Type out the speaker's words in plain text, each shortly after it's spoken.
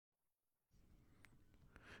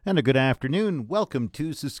And a good afternoon. Welcome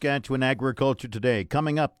to Saskatchewan Agriculture Today.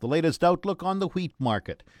 Coming up, the latest outlook on the wheat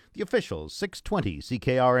market. The official 620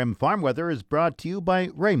 CKRM farm weather is brought to you by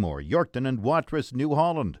Raymore, Yorkton and Watrous, New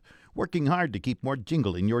Holland. Working hard to keep more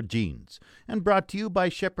jingle in your jeans. And brought to you by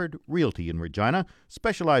Shepherd Realty in Regina,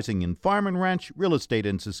 specializing in farm and ranch real estate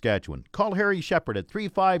in Saskatchewan. Call Harry Shepherd at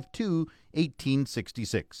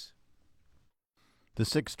 352-1866. The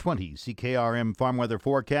 620 CKRM farm weather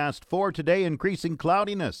forecast for today: increasing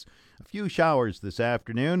cloudiness. A few showers this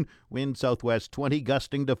afternoon. Wind southwest 20,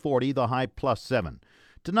 gusting to 40, the high +7.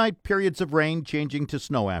 Tonight, periods of rain changing to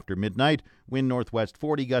snow after midnight. Wind northwest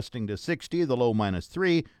 40, gusting to 60, the low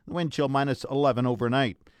 -3, the wind chill -11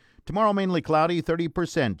 overnight. Tomorrow, mainly cloudy,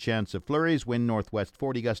 30% chance of flurries. Wind northwest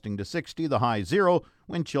 40, gusting to 60, the high 0,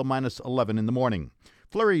 wind chill -11 in the morning.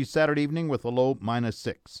 Flurries Saturday evening with a low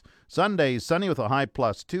 -6. Sunday, sunny with a high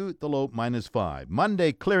 +2, the low -5.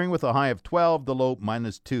 Monday, clearing with a high of 12, the low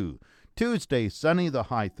 -2. Tuesday, sunny, the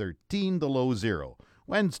high 13, the low 0.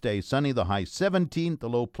 Wednesday, sunny, the high 17, the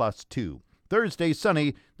low +2. Thursday,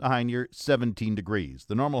 sunny, the high near 17 degrees.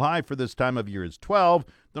 The normal high for this time of year is 12,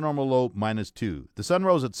 the normal low -2. The sun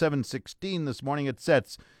rose at 7:16 this morning. It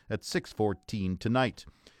sets at 6:14 tonight.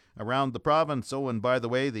 Around the province, oh, and by the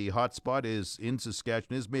way, the hot spot is in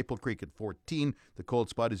Saskatchewan is Maple Creek at 14. The cold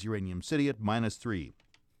spot is Uranium City at -3.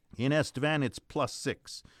 In Estevan, it's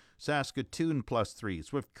 +6. Saskatoon +3.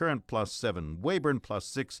 Swift Current +7. Weyburn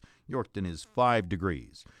 +6. Yorkton is 5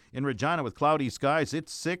 degrees. In Regina with cloudy skies,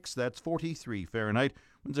 it's 6. That's 43 Fahrenheit.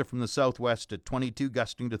 Winds are from the southwest at 22,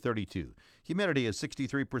 gusting to 32. Humidity is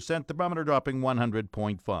 63%. The barometer dropping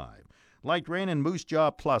 100.5. Light rain in Moose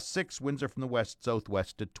Jaw +6. Winds are from the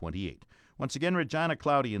west-southwest at 28. Once again, Regina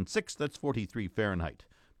cloudy and 6. That's 43 Fahrenheit.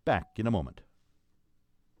 Back in a moment.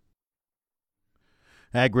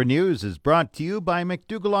 Agri-News is brought to you by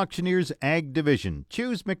McDougall Auctioneers Ag Division.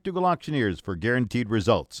 Choose McDougall Auctioneers for guaranteed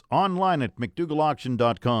results. Online at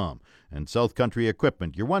mcdougallauction.com. And South Country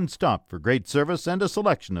Equipment, your one-stop for great service and a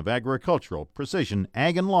selection of agricultural, precision,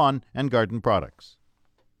 ag and lawn, and garden products.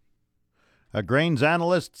 A grains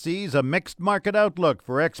analyst sees a mixed market outlook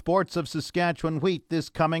for exports of Saskatchewan wheat this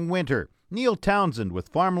coming winter. Neil Townsend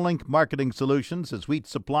with FarmLink Marketing Solutions says wheat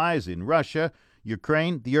supplies in Russia,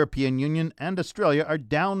 Ukraine, the European Union, and Australia are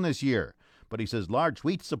down this year. But he says large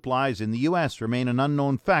wheat supplies in the U.S. remain an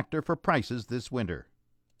unknown factor for prices this winter.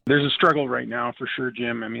 There's a struggle right now for sure,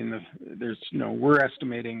 Jim. I mean, we're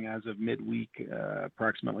estimating as of midweek,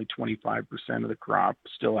 approximately 25% of the crop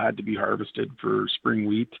still had to be harvested for spring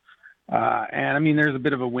wheat. And I mean, there's a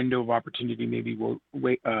bit of a window of opportunity. Maybe we'll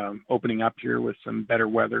opening up here with some better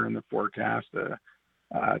weather in the forecast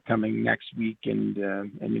coming next week, and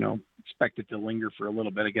expect it to linger for a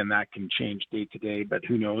little bit. Again, that can change day to day, but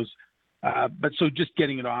who knows? But so just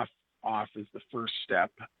getting it off is the first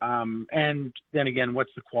step. And then again,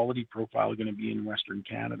 what's the quality profile going to be in Western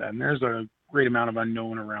Canada? And there's a great amount of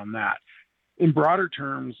unknown around that. In broader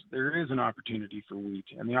terms, there is an opportunity for wheat,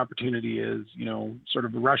 and the opportunity is, sort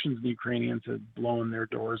of the Russians and the Ukrainians have blown their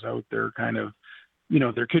doors out. They're kind of,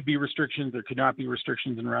 there could be restrictions, there could not be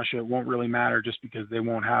restrictions in Russia. It won't really matter just because they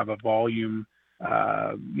won't have a volume,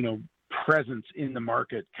 presence in the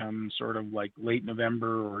market come sort of like late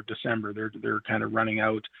November or December. They're kind of running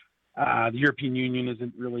out. The European Union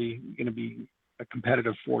isn't really going to be a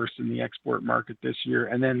competitive force in the export market this year.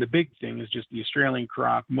 And then the big thing is just the Australian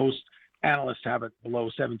crop. Most analysts have it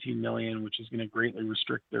below 17 million, which is going to greatly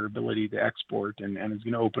restrict their ability to export and is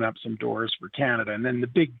going to open up some doors for Canada. And then the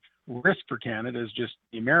big risk for Canada is just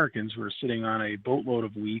the Americans who are sitting on a boatload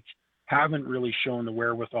of wheat haven't really shown the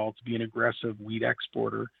wherewithal to be an aggressive wheat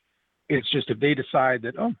exporter. It's just if they decide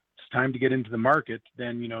that, it's time to get into the market,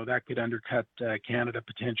 then, that could undercut Canada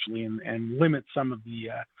potentially and limit some of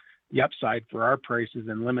the upside for our prices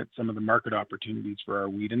and limit some of the market opportunities for our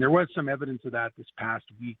wheat. And there was some evidence of that this past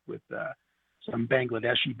week with some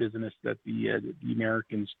Bangladeshi business that the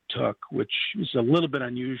Americans took, which is a little bit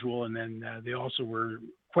unusual. And then they also were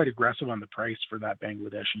quite aggressive on the price for that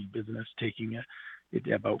Bangladeshi business, taking it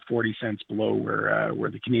about 40 cents below where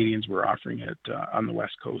the Canadians were offering it on the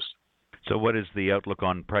West Coast. So what is the outlook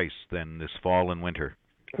on price then this fall and winter?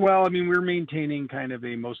 Well, I mean, we're maintaining kind of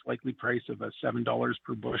a most likely price of $7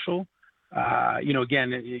 per bushel.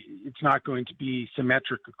 Again, it's not going to be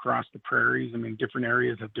symmetric across the prairies. I mean, different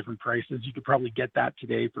areas have different prices. You could probably get that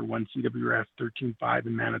today for 1 CWF 13.5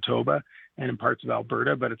 in Manitoba and in parts of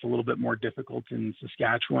Alberta, but it's a little bit more difficult in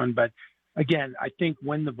Saskatchewan. But again, I think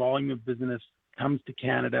when the volume of business comes to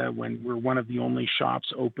Canada, when we're one of the only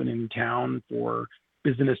shops open in town for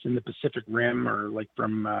business in the Pacific Rim, or like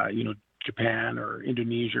from Japan or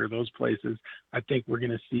Indonesia or those places, I think we're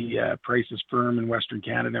going to see prices firm in Western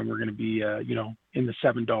Canada, and we're going to be, in the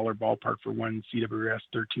 $7 ballpark for one CWS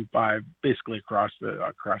 325, basically across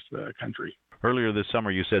the country. Earlier this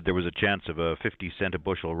summer, you said there was a chance of a 50-cent a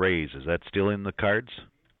bushel raise. Is that still in the cards?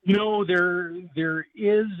 There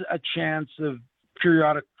is a chance of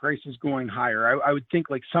periodic prices going higher. I would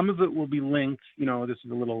think like some of it will be linked, this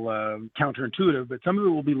is a little counterintuitive, but some of it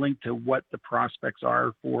will be linked to what the prospects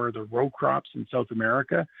are for the row crops in South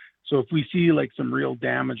America. So if we see like some real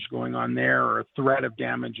damage going on there or a threat of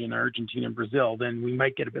damage in Argentina and Brazil, then we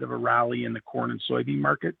might get a bit of a rally in the corn and soybean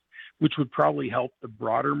market, which would probably help the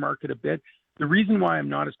broader market a bit. The reason why I'm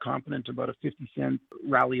not as confident about a 50-cent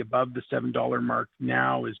rally above the $7 mark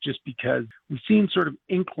now is just because we've seen sort of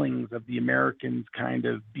inklings of the Americans kind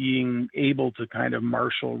of being able to kind of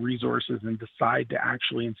marshal resources and decide to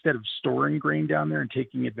actually, instead of storing grain down there and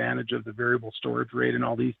taking advantage of the variable storage rate and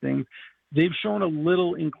all these things, they've shown a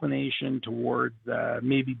little inclination towards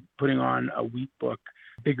maybe putting on a wheat book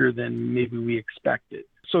bigger than maybe we expected.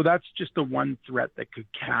 So that's just the one threat that could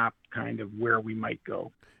cap kind of where we might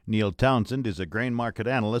go. Neil Townsend is a grain market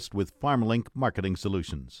analyst with FarmLink Marketing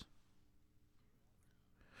Solutions.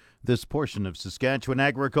 This portion of Saskatchewan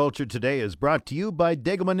Agriculture Today is brought to you by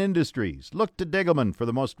Degelman Industries. Look to Degelman for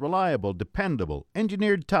the most reliable, dependable,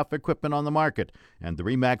 engineered tough equipment on the market, and the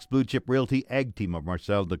RE/MAX Blue Chip Realty Ag Team of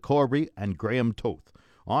Marcel DeCorby and Graham Toth.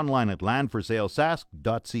 Online at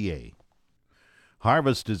landforsalesask.ca.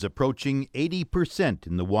 Harvest is approaching 80%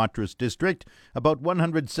 in the Watrous district, about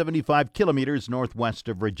 175 kilometers northwest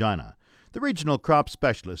of Regina. The regional crop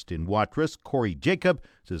specialist in Watrous, Corey Jacob,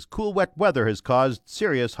 says cool, wet weather has caused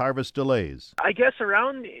serious harvest delays. I guess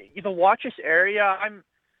around the Watrous area, I'm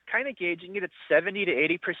kind of gauging it at 70 to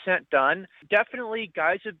 80% done. Definitely,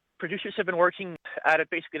 producers have been working at it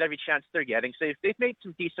basically at every chance they're getting. So they've made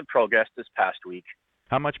some decent progress this past week.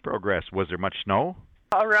 How much progress? Was there much snow?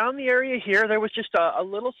 Around the area here, there was just a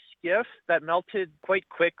little skiff that melted quite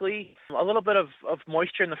quickly. A little bit of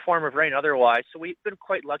moisture in the form of rain otherwise. So we've been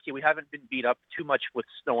quite lucky. We haven't been beat up too much with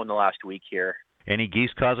snow in the last week here. Any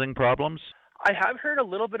geese causing problems? I have heard a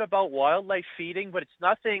little bit about wildlife feeding, but it's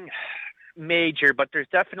nothing major. But there's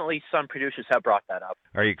definitely some producers have brought that up.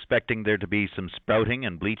 Are you expecting there to be some sprouting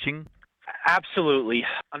and bleaching? Absolutely.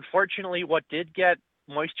 Unfortunately, what did get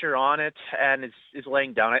moisture on it and is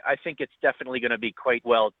laying down, I think it's definitely going to be quite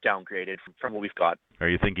well downgraded from what we've got. Are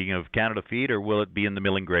you thinking of Canada feed, or will it be in the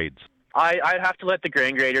milling grades? I'd have to let the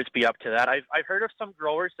grain graders be up to that. I've heard of some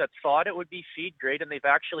growers that thought it would be feed grade, and they've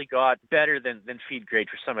actually got better than feed grade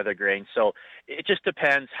for some of their grains. So it just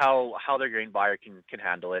depends how their grain buyer can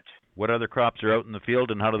handle it. What other crops are out in the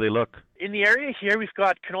field, and how do they look? In the area here, we've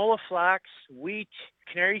got canola, flax, wheat,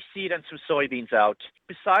 canary seed, and some soybeans out.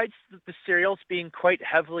 Besides the cereals being quite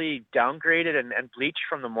heavily downgraded and bleached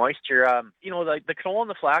from the moisture, the canola and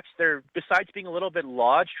the flax, they're, besides being a little bit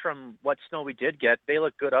lodged from what snow we did get, they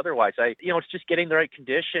look good otherwise. It's just getting the right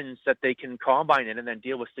conditions that they can combine in and then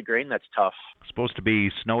deal with the grain that's tough. It's supposed to be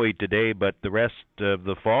snowy today, but the rest of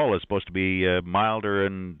the fall is supposed to be milder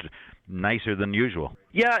and nicer than usual.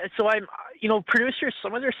 Yeah, so producers,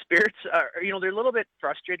 some of their spirits are, they're a little bit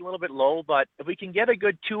frustrated, a little bit low, but if we can get a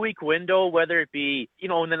good 2-week window, whether it be, in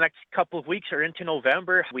the next couple of weeks or into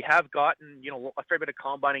November, we have gotten, a fair bit of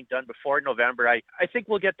combining done before November. I think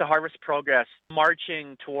we'll get the harvest progress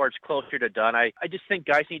marching towards closer to done. I just think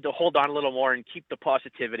guys need to hold on a little more and keep the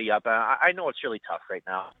positivity up. I know it's really tough right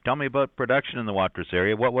now. Tell me about production in the Watrous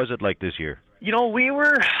area. What was it like this year? We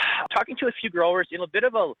were talking to a few growers in a bit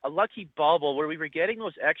of a lucky bubble where we were getting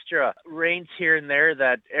those extra rains here and there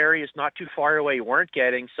that areas not too far away weren't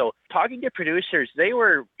getting. So talking to producers, they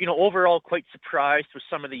were, overall quite surprised with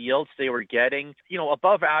some of the yields they were getting,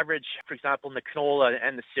 above average, for example, in the canola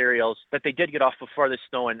and the cereals that they did get off before the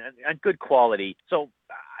snow and good quality. So,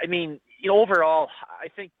 overall, I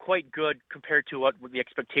think quite good compared to what the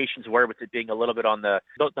expectations were, with it being a little bit on the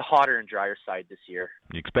hotter and drier side this year.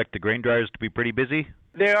 You expect the grain dryers to be pretty busy?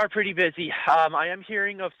 They are pretty busy. I am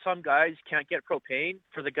hearing of some guys can't get propane.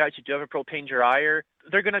 For the guys who do have a propane dryer,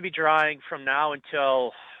 they're going to be drying from now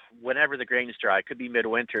until whenever the grain is dry. It could be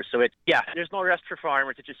midwinter. So there's no rest for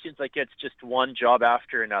farmers. It just seems like it's just one job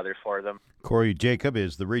after another for them. Corey Jacob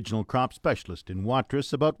is the regional crop specialist in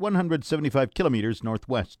Watrous, about 175 kilometers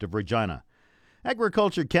northwest of Regina.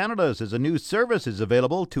 Agriculture Canada says a new service is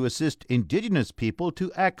available to assist Indigenous people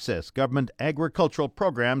to access government agricultural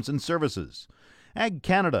programs and services. Ag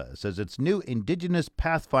Canada says its new Indigenous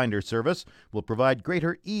Pathfinder service will provide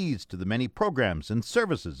greater ease to the many programs and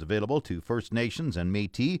services available to First Nations and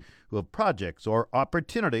Métis who have projects or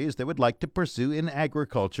opportunities they would like to pursue in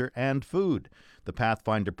agriculture and food. The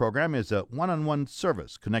Pathfinder program is a one-on-one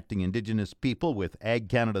service connecting Indigenous people with Ag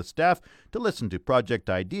Canada staff to listen to project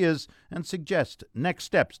ideas and suggest next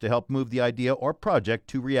steps to help move the idea or project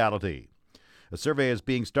to reality. A survey is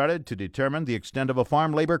being started to determine the extent of a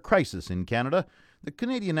farm labor crisis in Canada. The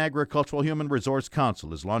Canadian Agricultural Human Resource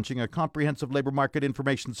Council is launching a comprehensive labor market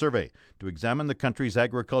information survey to examine the country's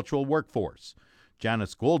agricultural workforce.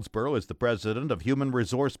 Janice Goldsborough is the president of Human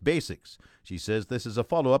Resource Basics. She says this is a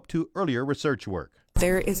follow-up to earlier research work.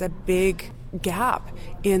 There is a big gap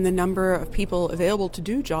in the number of people available to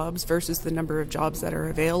do jobs versus the number of jobs that are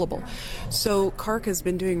available. So CARC has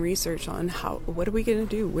been doing research on what are we going to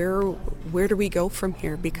do? Where do we go from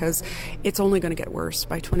here? Because it's only going to get worse.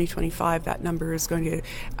 By 2025, that number is going to,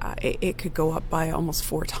 it could go up by almost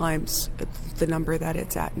 4 times the number that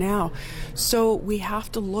it's at now. So we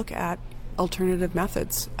have to look at alternative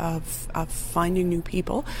methods of finding new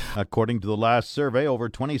people. According to the last survey, over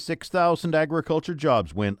 26,000 agriculture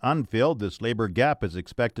jobs went unfilled. This labor gap is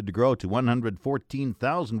expected to grow to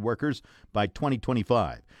 114,000 workers by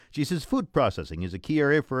 2025. She says food processing is a key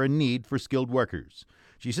area for a need for skilled workers.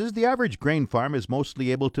 She says the average grain farm is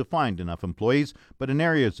mostly able to find enough employees, but in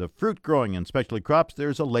areas of fruit growing and specialty crops,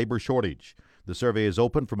 there's a labor shortage. The survey is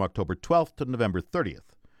open from October 12th to November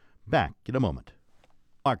 30th. Back in a moment.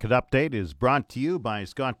 Market Update is brought to you by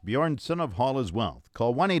Scott Bjornson of Hall's Wealth.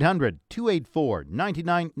 Call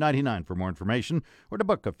 1-800-284-9999 for more information or to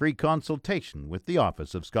book a free consultation with the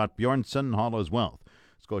office of Scott Bjornson, Hall's Wealth.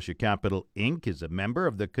 Scotia Capital Inc. is a member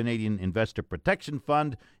of the Canadian Investor Protection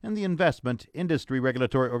Fund and the Investment Industry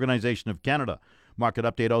Regulatory Organization of Canada. Market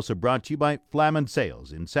Update also brought to you by Flaman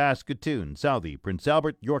Sales in Saskatoon, Southey, Prince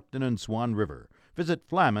Albert, Yorkton, and Swan River. Visit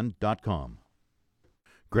flaman.com.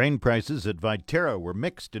 Grain prices at Viterra were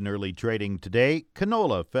mixed in early trading today.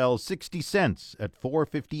 Canola fell 60 cents at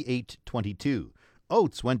 $458.22.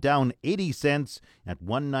 Oats went down 80 cents at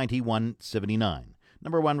 $191.79.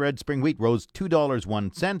 Number 1 red spring wheat rose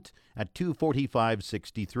 $2.01 at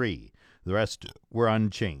 $245.63. The rest were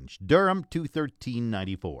unchanged. Durum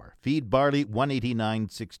 $213.94. Feed barley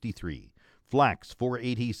 $189.63. Flax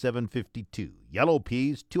 $487.52. Yellow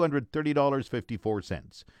peas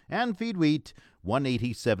 $230.54. And feed wheat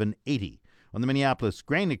 $187.80. On the Minneapolis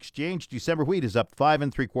Grain Exchange, December wheat is up 5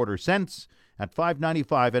 3/4 cents at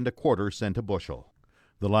 $5.95 1/4 cents a bushel.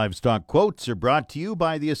 The livestock quotes are brought to you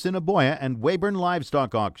by the Assiniboia and Weyburn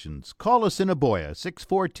Livestock Auctions. Call Assiniboia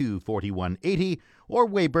 642-4180 or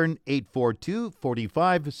Weyburn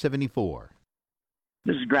 842-4574.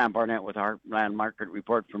 This is Graham Barnett with Heartland Market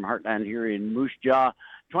Report from Heartland here in Moose Jaw.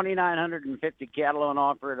 2,950 cattle on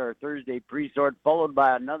offer at our Thursday pre-sort, followed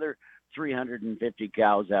by another 350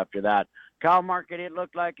 cows after that. Cow market, it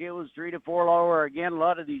looked like it was 3 to 4 lower. Again, a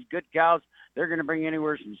lot of these good cows, they're going to bring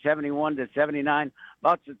anywhere from 71 to 79.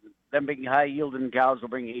 Lots of them big high-yielding cows will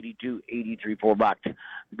bring 82, 83, $4.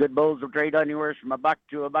 Good bulls will trade anywhere from $1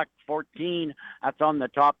 to $1.14. That's on the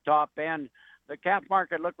top end. The calf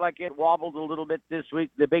market looked like it wobbled a little bit this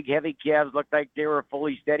week. The big heavy calves looked like they were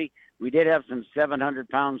fully steady. We did have some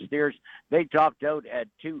 700-pound steers. They topped out at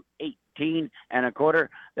 218 1/4.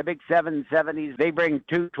 The big 770s, they bring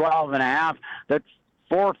 212 1/2. That's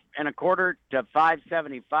 4 1/4 to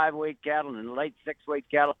 575 weight cattle and light 6 weight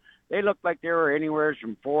cattle. They looked like they were anywhere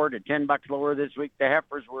from $4 to $10 lower this week. The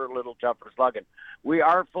heifers were a little tougher slugging. We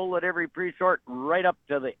are full at every pre-sort right up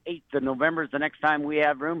to the 8th of November is the next time we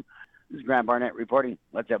have room. This is Graham Barnett reporting.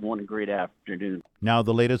 Let's have one great afternoon. Now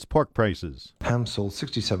the latest pork prices. Ham sold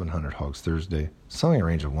 6,700 hogs Thursday, selling a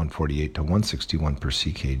range of 148 to 161 per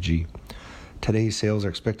CKG. Today's sales are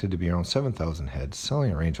expected to be around 7,000 heads,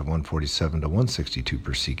 selling a range of 147 to 162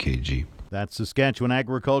 per CKG. That's Saskatchewan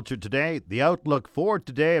Agriculture Today. The outlook for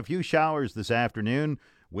today, a few showers this afternoon.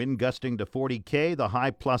 Wind gusting to 40 km, the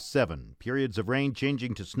high +7. Periods of rain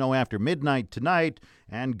changing to snow after midnight tonight,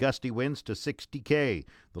 and gusty winds to 60 km,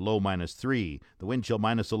 the low -3, the wind chill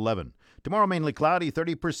 -11. Tomorrow mainly cloudy,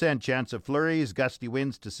 30% chance of flurries, gusty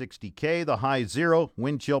winds to 60 km, the high 0,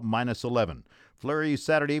 wind chill -11. Flurries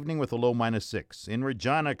Saturday evening with a low -6. In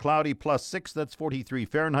Regina, cloudy +6, that's 43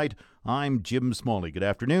 Fahrenheit. I'm Jim Smalley. Good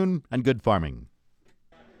afternoon and good farming.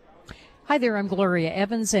 Hi there, I'm Gloria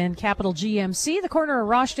Evans, and Capital GMC, the corner of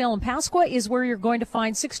Rochdale and Pasqua, is where you're going to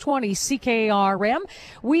find 620 CKRM.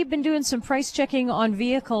 We've been doing some price checking on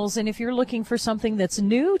vehicles, and if you're looking for something that's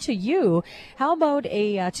new to you, how about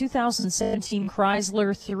a 2017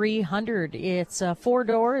 Chrysler 300? It's a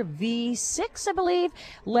four-door V6, I believe,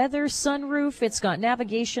 leather sunroof. It's got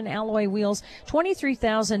navigation, alloy wheels,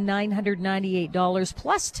 $23,998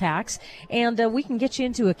 plus tax, and we can get you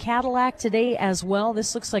into a Cadillac today as well.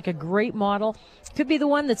 This looks like a great model. Could be the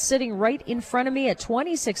one that's sitting right in front of me at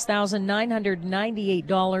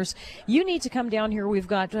 $26,998. You need to come down here. We've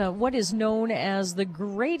got what is known as the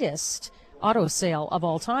greatest auto sale of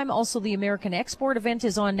all time. Also, the American Export event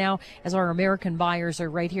is on now, as our American buyers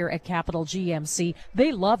are right here at Capital GMC.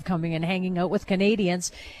 They love coming and hanging out with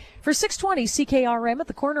Canadians. For 620 CKRM at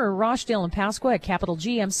the corner of Rochdale and Pasqua at Capital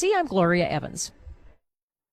GMC, I'm Gloria Evans.